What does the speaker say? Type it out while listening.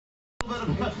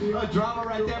bit of a drama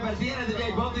right there, but at the end of the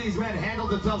day, both of these men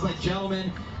handled themselves like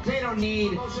gentlemen. They don't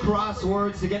need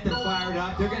crosswords to get them fired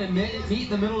up. They're going to meet in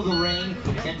the middle of the ring,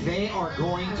 and they are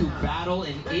going to battle,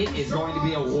 and it is going to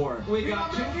be a war. We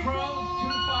got 2 pros, 2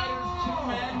 fighters, 2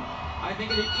 men. I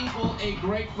think it'd equal a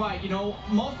great fight. You know,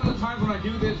 most of the times when I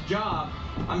do this job,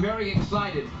 I'm very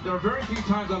excited. There are very few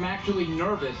times I'm actually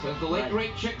nervous. As the late,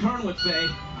 great Chick Hearn would say,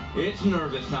 it's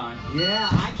nervous time. Yeah,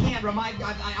 I can't remind.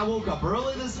 I woke up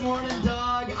early this morning,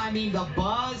 Doug. I mean, the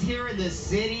buzz here in the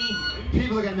city.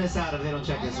 People are going to miss out if they don't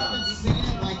check this out. I haven't seen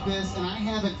it like this, and I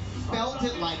haven't felt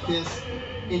it like this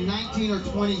in 19 or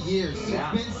 20 years.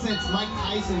 Yeah. It's been since Mike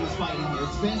Tyson was fighting here.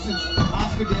 It's been since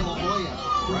Oscar De La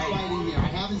Hoya was fighting here. I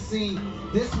haven't seen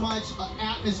this much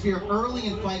atmosphere early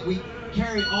in fight week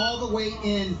carried all the way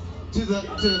in to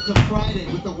Friday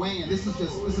with the weigh-in. This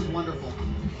is wonderful.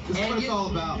 This is what it's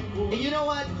all about. And you know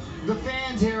what? The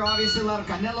fans here, obviously a lot of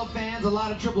Canelo fans, a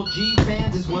lot of Triple G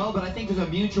fans as well, but I think there's a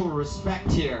mutual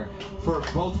respect here for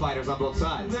both fighters on both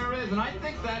sides. There is, and I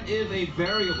think that is a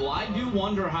variable. I do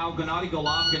wonder how Gennady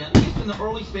Golovkin, at least in the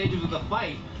early stages of the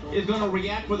fight, is going to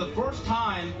react for the first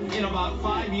time in about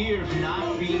 5 years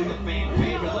not being the fan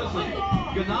favorite. Listen,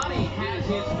 Gennady has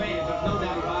his fans, there's no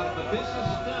doubt about it, but this is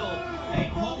still a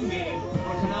home game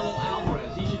for Canelo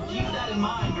Alvarez. He should keep that in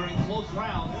mind during close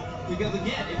rounds, because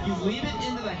again, if you leave it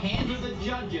into the hands of the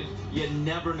judges, you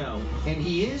never know. And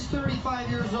he is 35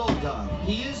 years old, Doug.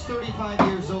 He is 35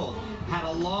 years old. Had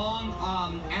a long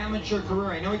amateur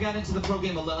career. I know he got into the pro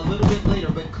game a little bit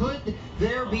later, but could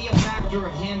there be a factor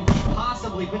of him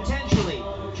possibly, potentially,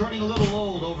 turning a little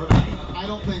old overnight? I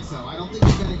don't think so. I don't think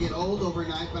he's going to get old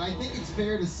overnight, but I think it's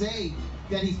fair to say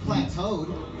that he's plateaued.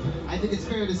 I think it's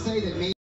fair to say that maybe